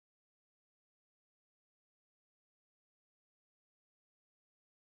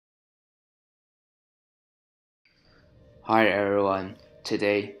Hi everyone.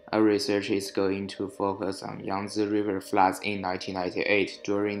 Today, our research is going to focus on Yangtze River floods in 1998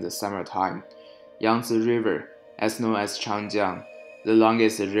 during the summertime. Yangtze River, as known as Changjiang, the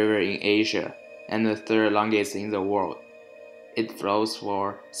longest river in Asia and the third longest in the world. It flows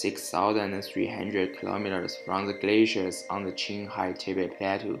for 6,300 kilometers from the glaciers on the Qinghai Tibet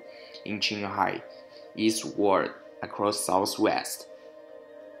Plateau in Qinghai, eastward across southwest,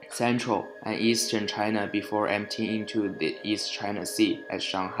 central and eastern China before emptying into the East China Sea at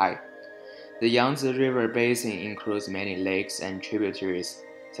Shanghai. The Yangtze River basin includes many lakes and tributaries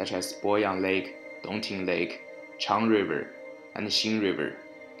such as Boyang Lake, Dongting Lake, Chang River, and Xin River.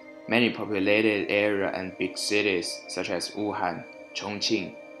 Many populated areas and big cities such as Wuhan,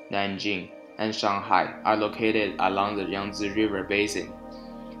 Chongqing, Nanjing, and Shanghai are located along the Yangtze River basin.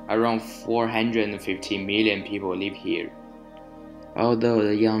 Around 450 million people live here. Although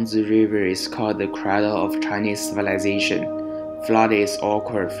the Yangtze River is called the cradle of Chinese civilization, floods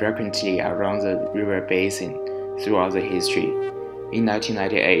occur frequently around the river basin throughout the history. In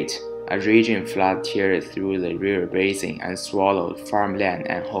 1998, a region flood teared through the river basin and swallowed farmland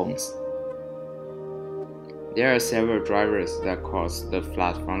and homes. There are several drivers that cause the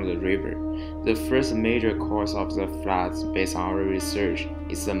flood from the river. The first major cause of the floods, based on our research,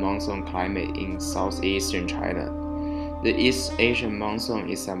 is the monsoon climate in southeastern China. The East Asian monsoon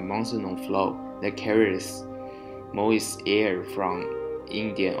is a monsoonal flow that carries moist air from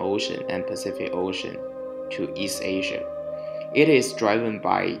Indian Ocean and Pacific Ocean to East Asia. It is driven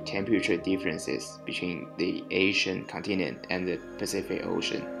by temperature differences between the Asian continent and the Pacific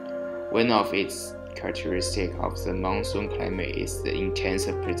Ocean. One of its characteristics of the monsoon climate is the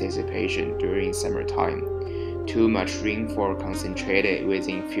intensive precipitation during summertime. Too much rainfall concentrated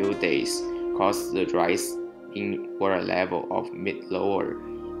within few days causes the rise in water level of mid-lower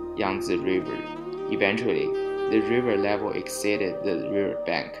Yangtze River. Eventually, the river level exceeded the river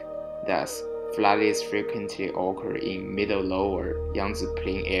bank. Thus, floods frequently occur in middle-lower Yangtze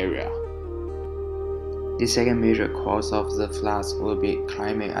Plain area. The second major cause of the floods will be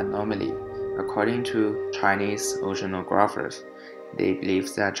climate anomaly. According to Chinese oceanographers, they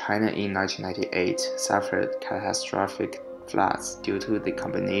believe that China in 1998 suffered catastrophic floods due to the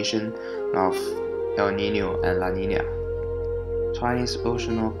combination of El Niño and La Niña. Chinese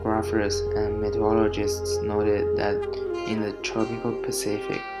oceanographers and meteorologists noted that in the tropical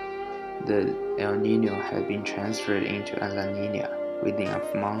Pacific, the El Niño had been transferred into a La Niña within a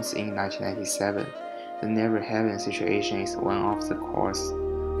month in 1997. The never-having situation is one of the causes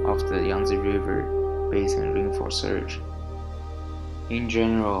of the Yangtze River basin rainfall surge. In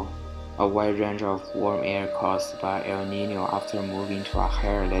general, a wide range of warm air caused by El Niño after moving to a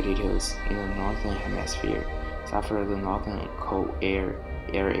higher latitudes in the northern hemisphere suffered the northern cold air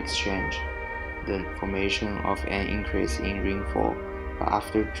exchange, the formation of an increase in rainfall. But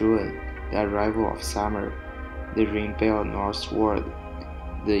after June, the arrival of summer, the rain belt northward,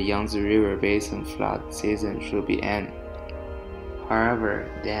 the Yangtze River basin flood season should be end. However,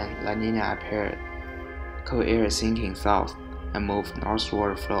 then La Niña appeared, cold air sinking south and moved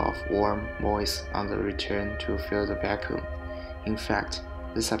northward flow of warm, moist on the return to fill the vacuum. In fact,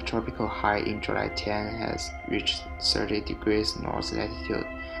 the subtropical high in July 10 has reached 30 degrees north latitude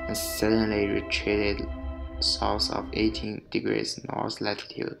and suddenly retreated south of 18 degrees north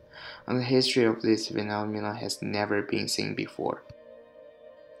latitude. And the history of this phenomenon has never been seen before.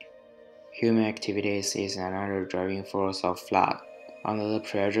 Human activities is another driving force of flood. Under the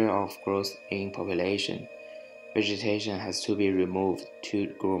pressure of growth in population, vegetation has to be removed to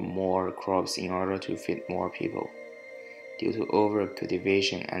grow more crops in order to feed more people. Due to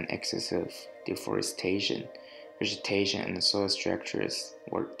over-cultivation and excessive deforestation, vegetation and soil structures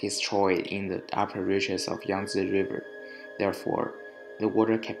were destroyed in the upper reaches of Yangtze River. Therefore, the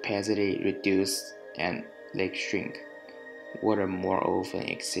water capacity reduced and lake shrink. Water more often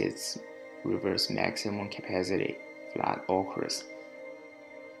exceeds river's maximum capacity. Flood occurs.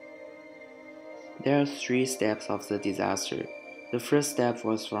 There are three steps of the disaster. The first step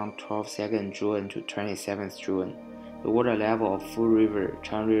was from 22nd June to 27th June. The water level of Fu River,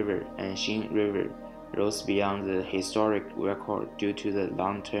 Chang River, and Xin River rose beyond the historic record due to the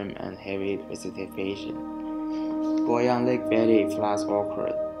long-term and heavy precipitation. Boyang Lake Valley floods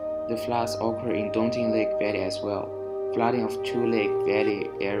occurred. The floods occurred in Dongting Lake Valley as well. Flooding of two lake valley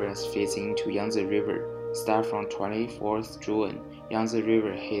areas facing into Yangtze River. Start from 24th June, Yangtze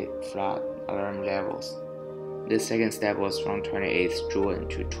River hit flood alarm levels. The second step was from 28th June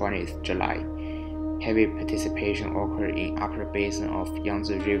to 20th July. Heavy precipitation occurred in upper basin of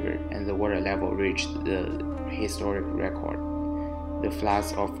Yangtze River and the water level reached the historic record. The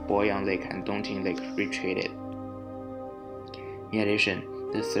floods of Boyang Lake and Dongting Lake retreated. In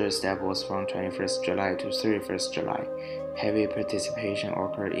addition, the third step was from 21st July to 31st July. Heavy precipitation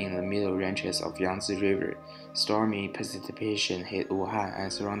occurred in the middle reaches of Yangtze River. Stormy precipitation hit Wuhan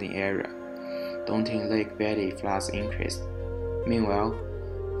and surrounding area. Dongting Lake Valley floods increased. Meanwhile,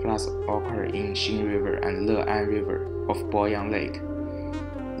 floods occurred in Xin River and Le'an River of Boyang Lake.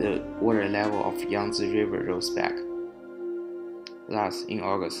 The water level of Yangtze River rose back. Thus, in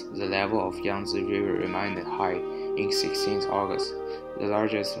August, the level of Yangtze River remained high. In 16th August, the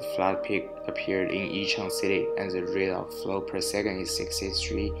largest flood peak appeared in Yicheng City, and the rate of flow per second is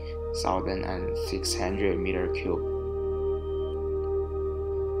 63,600 meters cubed.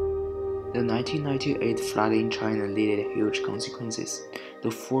 The 1998 flood in China led huge consequences.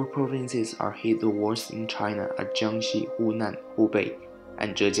 The 4 provinces are hit the worst in China are Jiangxi, Hunan, Hubei,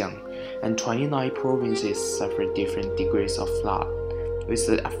 and Zhejiang, and 29 provinces suffered different degrees of flood, with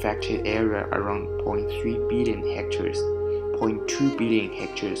the affected area around 0.3 billion hectares, 0.2 billion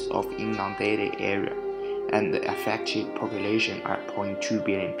hectares of inundated area, and the affected population are 0.2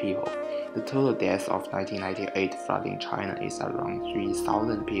 billion people. The total deaths of 1998 flood in China is around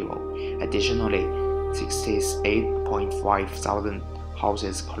 3,000 people. Additionally, 68.5 thousand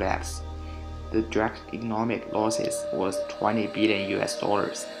houses collapsed. The direct economic losses was $20 billion.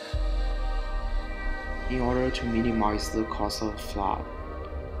 In order to minimize the cost of flood,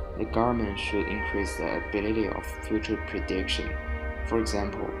 the government should increase the ability of future prediction. For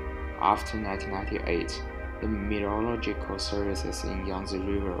example, after 1998, the meteorological services in Yangtze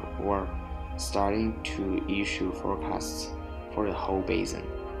River were starting to issue forecasts for the whole basin.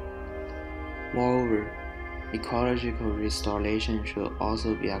 Moreover, ecological restoration should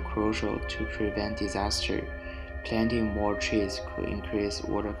also be crucial to prevent disaster. Planting more trees could increase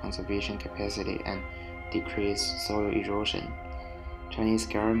water conservation capacity and decrease soil erosion. Chinese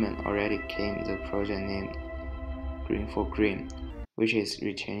government already claimed the project named Green for Green, which is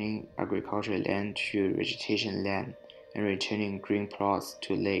returning agricultural land to vegetation land, and returning green plots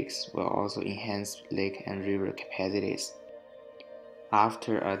to lakes will also enhance lake and river capacities.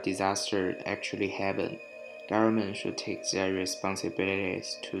 After a disaster actually happened, government should take their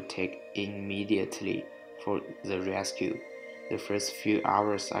responsibilities to take immediately for the rescue. The first few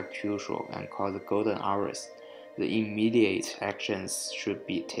hours are crucial and called the golden hours. The immediate actions should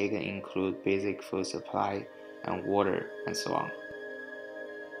be taken include basic food supply and water and so on.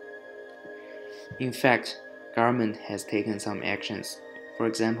 In fact, government has taken some actions. For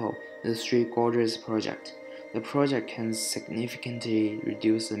example, the Three Gorges project. The project can significantly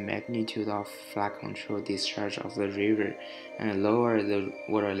reduce the magnitude of flood control discharge of the river and lower the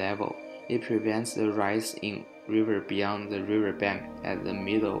water level. It prevents the rise in river beyond the riverbank at the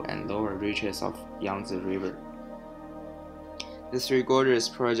middle and lower reaches of Yangtze River. The Three Gorges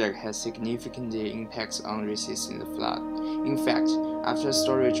project has significant impacts on resisting the flood. In fact, after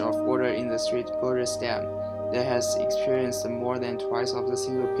storage of water in the Three Gorges Dam, that has experienced more than twice of the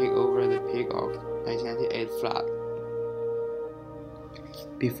single peak over the peak of 1998 flood.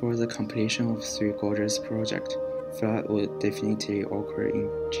 Before the completion of Three Gorges project, flood would definitely occur in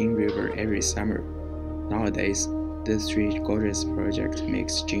Jing River every summer. Nowadays, the Three Gorges project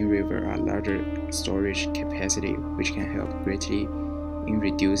makes Jing River a larger storage capacity, which can help greatly in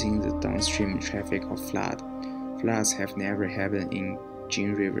reducing the downstream traffic of flood. Floods have never happened in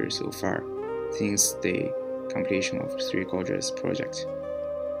Jing River so far, since the completion of Three Gorges project.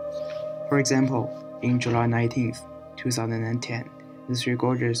 For example, in July 19, 2010, the Three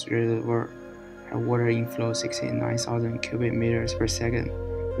Gorges Reservoir had water inflow 69,000 cubic meters per second,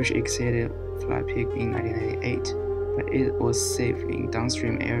 which exceeded flood peak in 1998, but it was safe in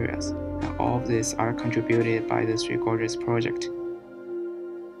downstream areas, and all of these are contributed by the Three Gorges project.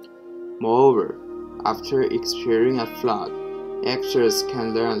 Moreover, after experiencing a flood, actors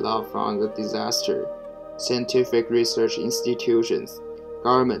can learn a lot from the disaster. Scientific research institutions,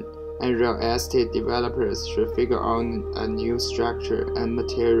 government, and real estate developers should figure out a new structure and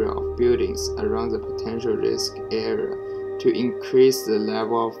material of buildings around the potential risk area to increase the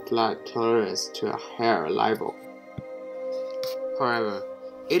level of flood tolerance to a higher level. However,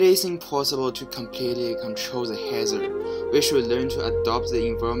 it is impossible to completely control the hazard. We should learn to adopt the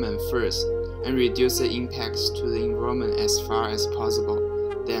environment first and reduce the impacts to the environment as far as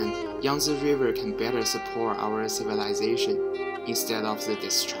possible. Then, Yangtze River can better support our civilization instead of the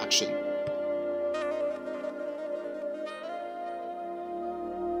destruction.